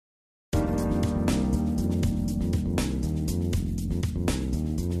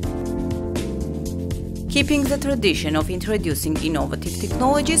Keeping the tradition of introducing innovative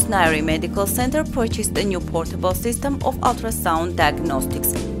technologies, Nairi Medical Center purchased a new portable system of ultrasound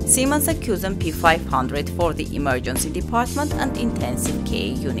diagnostics, SIEMENS ACUSON P500, for the emergency department and intensive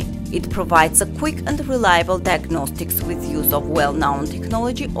care unit. It provides a quick and reliable diagnostics with use of well-known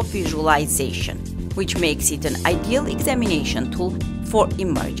technology of visualization, which makes it an ideal examination tool for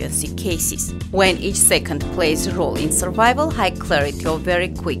emergency cases. When each second plays a role in survival, high clarity of very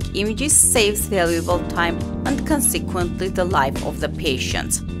quick images saves valuable time and consequently the life of the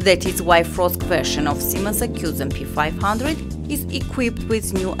patients. That is why Frosk version of SIEMENS ACUSON P500 is equipped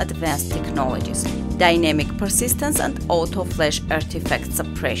with new advanced technologies, dynamic persistence and auto-flash artifact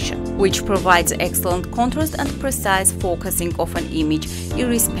suppression, which provides excellent contrast and precise focusing of an image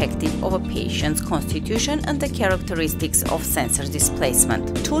irrespective of a patient's constitution and the characteristics of sensor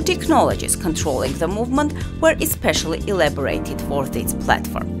displacement. Two technologies controlling the movement were especially elaborated for this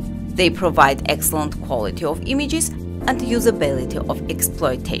platform. They provide excellent quality of images and usability of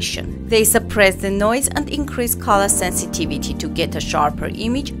exploitation. They suppress the noise and increase color sensitivity to get a sharper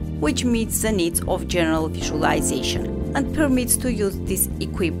image, which meets the needs of general visualization and permits to use this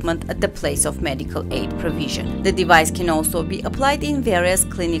equipment at the place of medical aid provision. The device can also be applied in various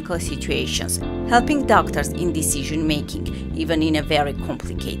clinical situations, helping doctors in decision-making, even in a very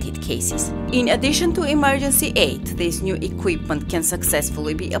complicated cases. In addition to emergency aid, this new equipment can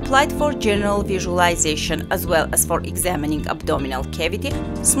successfully be applied for general visualization as well as for examining abdominal cavity,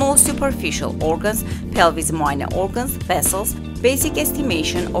 small superficial organs, pelvis minor organs, vessels, basic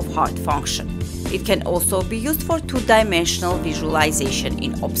estimation of heart function. It can also be used for two-dimensional visualization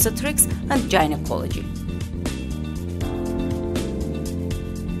in obstetrics and gynecology.